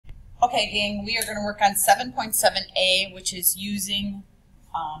Okay, gang, we are going to work on 7.7a, which is using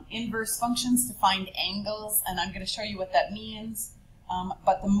inverse functions to find angles, and I'm going to show you what that means.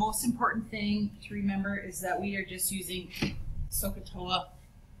 But the most important thing to remember is that we are just using SOHCAHTOA.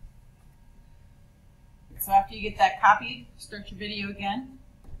 So after you get that copied, start your video again.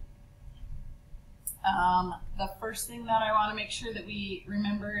 The first thing that I want to make sure that we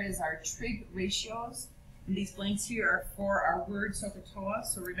remember is our trig ratios. And these blanks here are for our word SOHCAHTOA.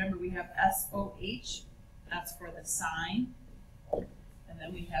 So remember we have SOH, that's for the sine. And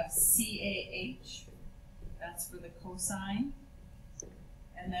then we have CAH, that's for the cosine.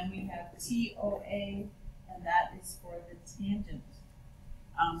 And then we have TOA, and that is for the tangent.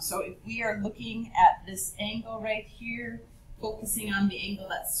 So if we are looking at this angle right here, focusing on the angle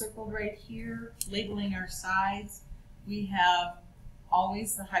that's circled right here, labeling our sides, we have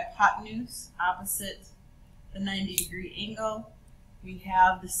always the hypotenuse opposite the 90-degree angle. We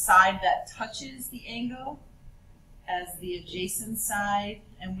have the side that touches the angle as the adjacent side,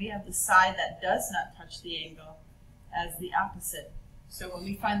 and we have the side that does not touch the angle as the opposite. So when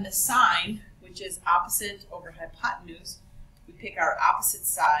we find the sine, which is opposite over hypotenuse, we pick our opposite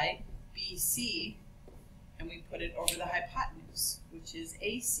side, BC, and we put it over the hypotenuse, which is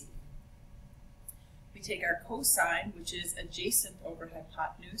AC. We take our cosine, which is adjacent over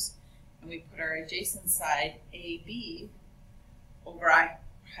hypotenuse, and we put our adjacent side, AB, over our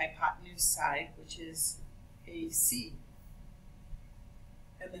hypotenuse side, which is AC.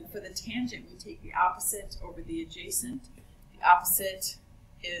 And then for the tangent, we take the opposite over the adjacent. The opposite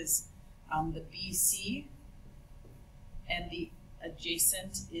is the BC, and the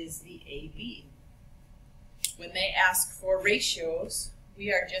adjacent is the AB. When they ask for ratios,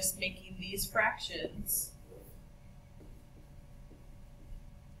 we are just making these fractions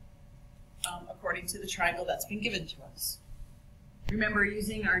according to the triangle that's been given to us. Remember,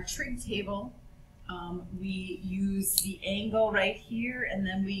 using our trig table, we use the angle right here, and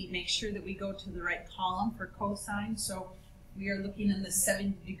then we make sure that we go to the right column for cosine. So we are looking in the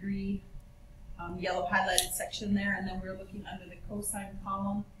 70-degree yellow highlighted section there, and then we're looking under the cosine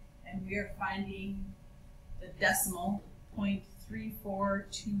column, and we are finding the decimal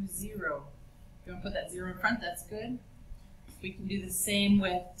 0.3420. If you want to put that 0 in front, that's good. We can do the same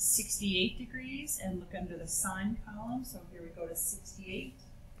with 68 degrees and look under the sine column. So here we go to 68,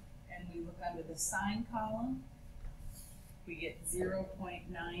 and we look under the sine column. We get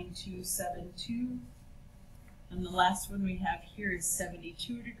 0.9272. And the last one we have here is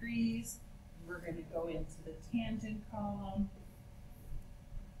 72 degrees. We're going to go into the tangent column,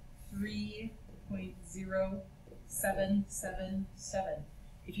 3.0777.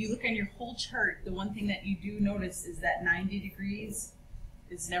 If you look on your whole chart, the one thing that you do notice is that 90 degrees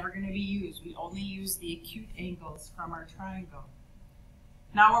is never going to be used. We only use the acute angles from our triangle.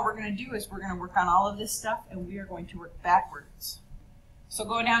 Now what we're going to do is we're going to work on all of this stuff, and we are going to work backwards. So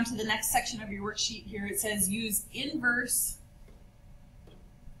go down to the next section of your worksheet here. It says use inverse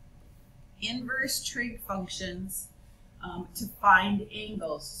trig functions to find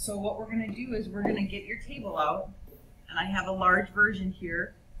angles. So what we're going to do is we're going to get your table out, and I have a large version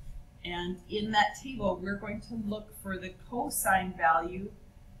here, and in that table we're going to look for the cosine value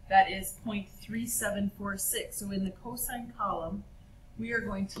that is 0.3746. So in the cosine column we are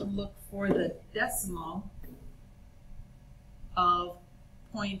going to look for the decimal of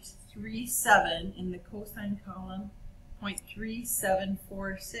 0.37 in the cosine column,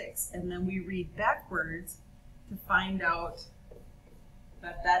 0.3746, and then we read backwards to find out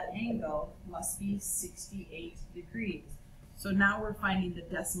that that angle must be 68 degrees. So now we're finding the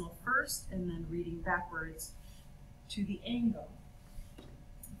decimal first and then reading backwards to the angle.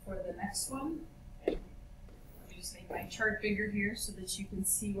 For the next one, let me just make my chart bigger here so that you can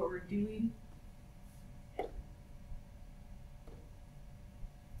see what we're doing.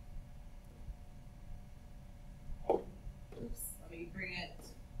 Oops, let me bring it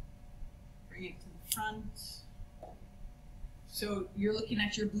to the front. So you're looking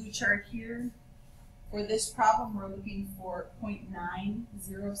at your blue chart here. For this problem, we're looking for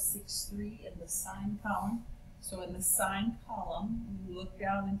 0.9063 in the sine column. So in the sine column, we look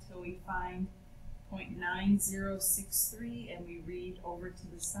down until we find 0.9063, and we read over to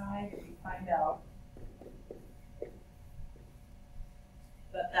the side, and we find out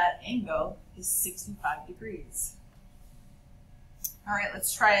that that angle is 65 degrees. All right,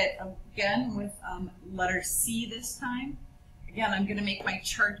 let's try it again with letter C this time. Again, I'm going to make my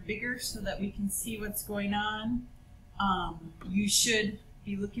chart bigger so that we can see what's going on. You should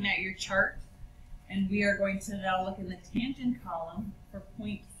be looking at your chart, and we are going to now look in the tangent column for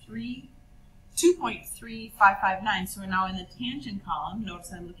 0.3 2.3559. So we're now in the tangent column.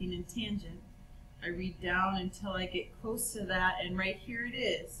 Notice I'm looking in tangent. I read down until I get close to that, and right here it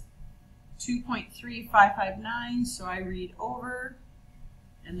is, 2.3559. So I read over,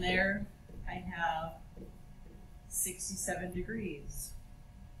 and there I have 67 degrees.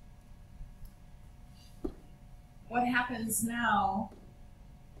 What happens now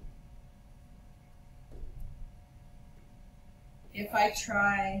if I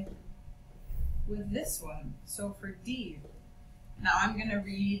try with this one? So for D, now I'm going to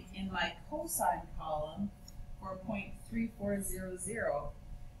read in my cosine column for 0.3400.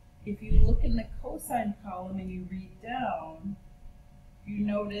 If you look in the cosine column and you read down, you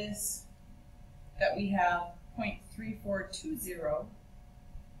notice that we have 0.3420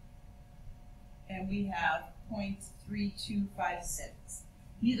 and we have 0.3256.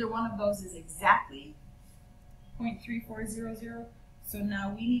 Neither one of those is exactly 0.3400, so now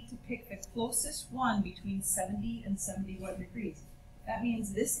we need to pick the closest one between 70 and 71 degrees. That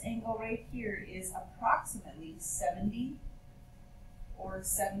means this angle right here is approximately 70 or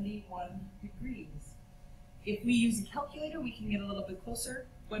 71 degrees. If we use a calculator, we can get a little bit closer.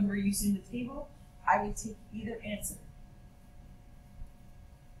 When we're using the table, I would take either answer.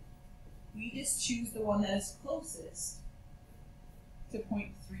 We just choose the one that is closest to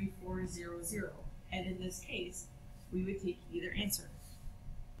 0.3400. And in this case, we would take either answer.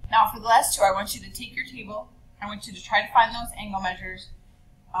 Now for the last two, I want you to take your table. I want you to try to find those angle measures.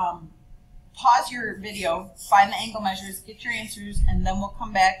 Pause your video, find the angle measures, get your answers, and then we'll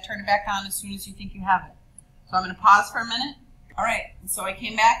come back, turn it back on as soon as you think you have it. So I'm going to pause for a minute. All right, so I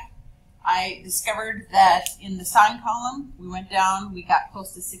came back. I discovered that in the sine column, we went down, we got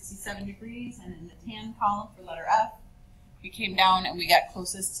close to 67 degrees, and in the tan column for letter F, we came down and we got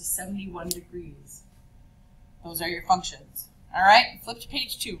closest to 71 degrees. Those are your functions. All right, flip to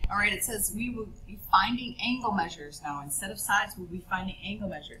page 2. All right, it says we will be finding angle measures now. Instead of sides, we'll be finding angle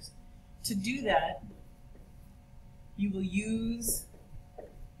measures. To do that, you will use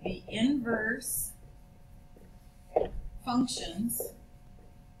the inverse functions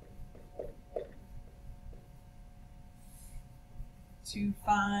to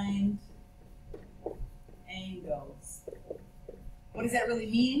find angles. What does that really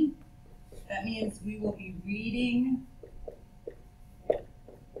mean? That means we will be reading the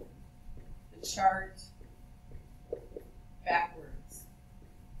chart backwards.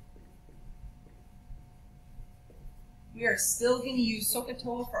 We are still going to use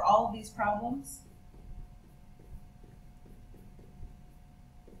SOHCAHTOA for all of these problems.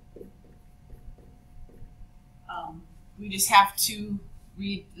 We just have to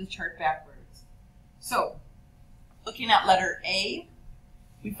read the chart backwards. So, looking at letter A,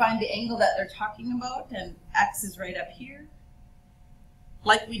 we find the angle that they're talking about, and X is right up here.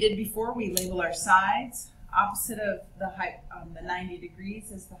 Like we did before, we label our sides. Opposite of the 90 degrees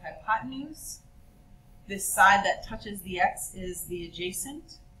is the hypotenuse. This side that touches the X is the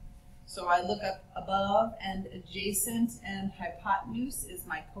adjacent. So I look up above, and adjacent and hypotenuse is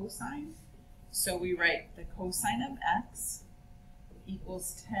my cosine. So we write the cosine of X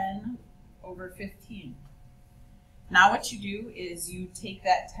equals 10 over 15. Now what you do is you take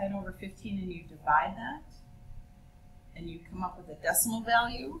that 10 over 15 and you divide that, and you come up with a decimal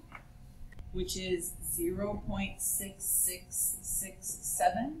value, which is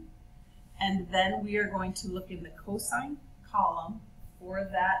 0.6667. And then we are going to look in the cosine column for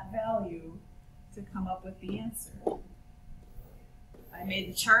that value to come up with the answer. I made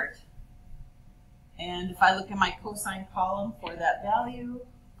the chart, and if I look in my cosine column for that value,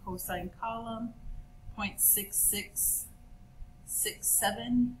 cosine column,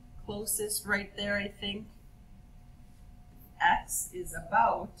 0.6667, closest right there, I think. X is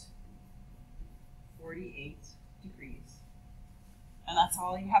about 48 degrees. And that's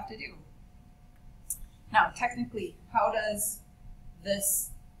all you have to do. Now, technically, how does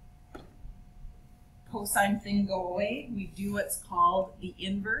this cosine thing go away? We do what's called the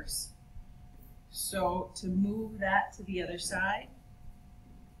inverse. So to move that to the other side,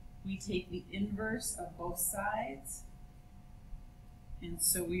 we take the inverse of both sides. And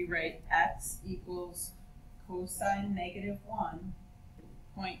so we write X equals cosine negative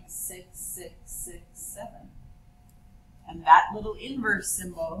 1.6667. And that little inverse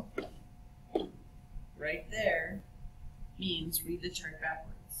symbol right there means read the chart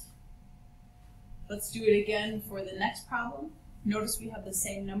backwards. Let's do it again for the next problem. Notice we have the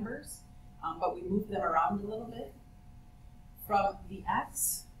same numbers, but we move them around a little bit. From the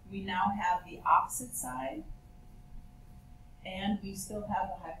X, we now have the opposite side, and we still have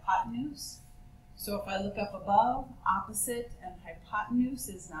the hypotenuse. So if I look up above, opposite and hypotenuse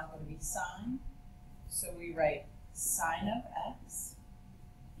is now going to be sine. So we write sine of x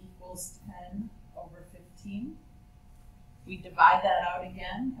equals 10 over 15. We divide that out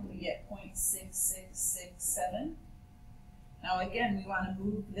again and we get 0.6667. Now again, we want to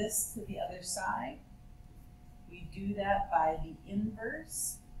move this to the other side. We do that by the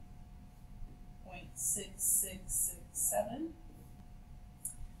inverse, 0.6667,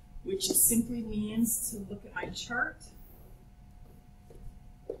 which simply means to look at my chart.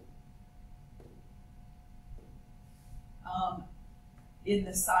 In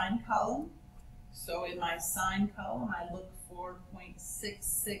the sine column, so in my sine column, I look for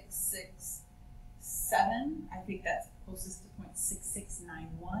 0.6667. I think that's closest to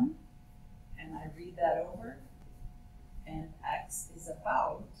 0.6691. And I read that over, and x is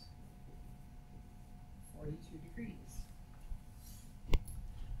about 42 degrees.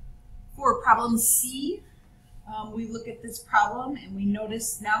 For problem C, we look at this problem and we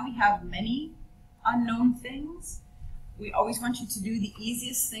notice now we have many unknown things. We always want you to do the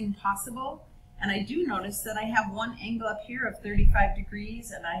easiest thing possible. And I do notice that I have one angle up here of 35 degrees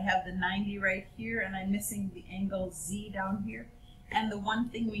and I have the 90 right here and I'm missing the angle Z down here. And the one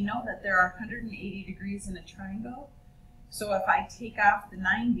thing we know that there are 180 degrees in a triangle. So if I take off the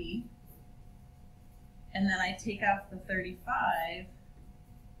 90 and then I take off the 35,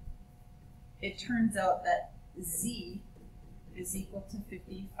 it turns out that Z is equal to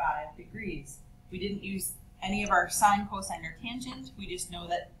 55 degrees. We didn't use any of our sine, cosine, or tangent. We just know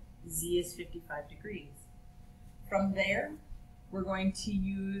that Z is 55 degrees. From there, we're going to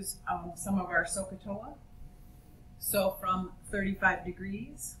use some of our SOHCAHTOA. So from 35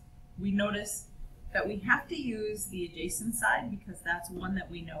 degrees, we notice that we have to use the adjacent side because that's one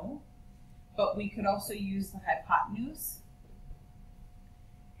that we know, but we could also use the hypotenuse.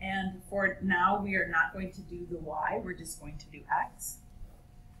 And for now, we are not going to do the y, we're just going to do x.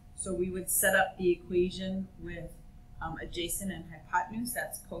 So we would set up the equation with adjacent and hypotenuse,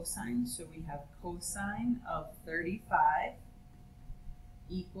 that's cosine. So we have cosine of 35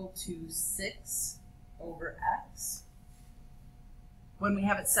 equal to 6 over x. When we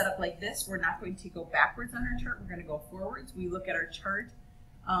have it set up like this, we're not going to go backwards on our chart, we're going to go forwards. We look at our chart.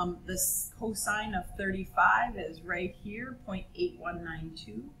 This cosine of 35 is right here,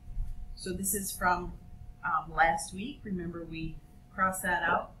 0.8192. So this is from last week. Remember, we crossed that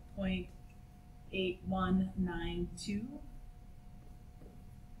out, 0.8192.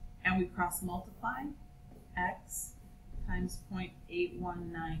 And we cross multiply. X times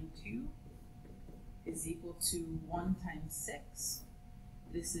 0.8192 is equal to 1 times 6.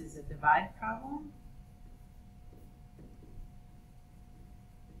 This is a divide problem.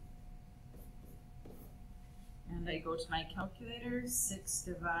 And I go to my calculator, 6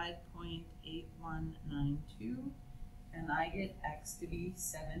 divide 0.8192, and I get x to be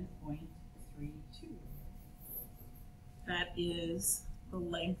 7.32. That is the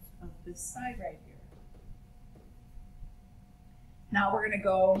length of this side right here. Now we're going to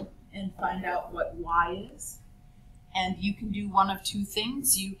go and find out what y is. And you can do one of two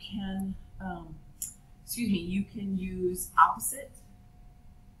things. You can, you can use opposite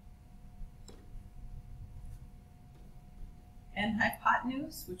and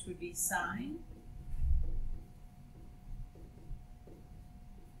hypotenuse, which would be sine.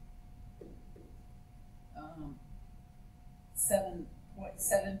 Um,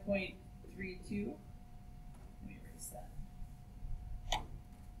 7.32. Let me erase that.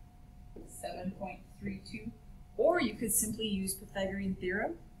 7.32. Or you could simply use Pythagorean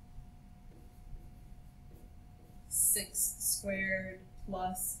theorem. 6 squared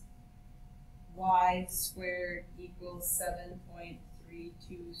plus y squared equals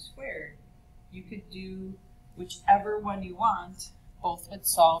 7.32 squared. You could do whichever one you want. Both would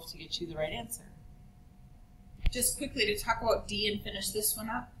solve to get you the right answer. Just quickly to talk about D and finish this one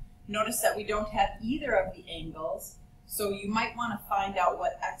up. Notice that we don't have either of the angles, so you might want to find out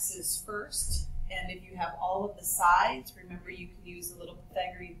what x is first. And if you have all of the sides, remember you can use a little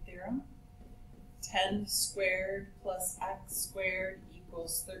Pythagorean theorem. 10 squared plus x squared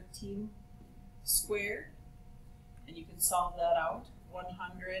equals 13 squared. And you can solve that out.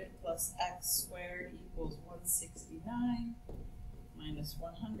 100 plus x squared equals 169 minus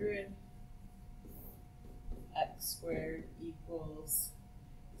 100. X squared equals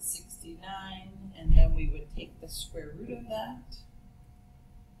 69. And then we would take the square root of that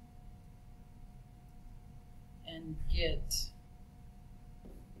and get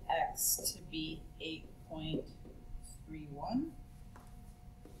x to be 8.31.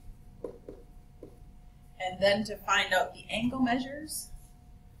 And then to find out the angle measures,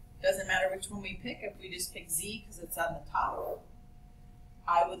 Doesn't matter which one we pick. If we just pick Z because it's on the top,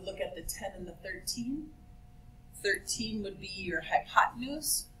 I would look at the 10 and the 13. 13 would be your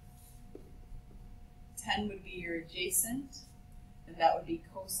hypotenuse. 10 would be your adjacent. And that would be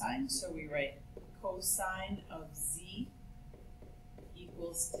cosine. So we write cosine of Z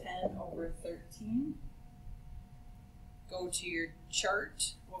equals 10 over 13. Go to your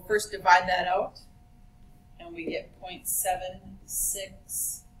chart. We'll first divide that out. And we get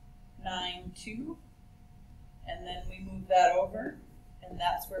 0.7692. And then we move that over. And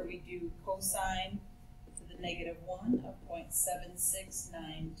that's where we do cosine to the -1 of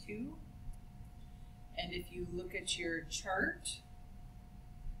 0.7692. And if you look at your chart,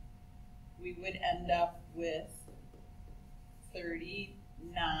 we would end up with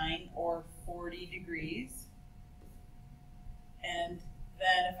 39 or 40 degrees. And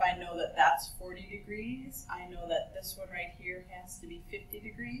then if I know that that's 40 degrees, I know that this one right here has to be 50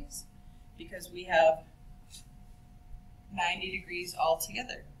 degrees because we have 90 degrees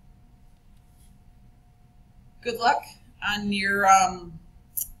altogether. Good luck on your on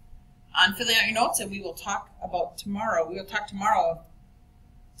filling out your notes, and we will talk about tomorrow. We will talk tomorrow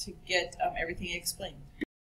to get everything explained.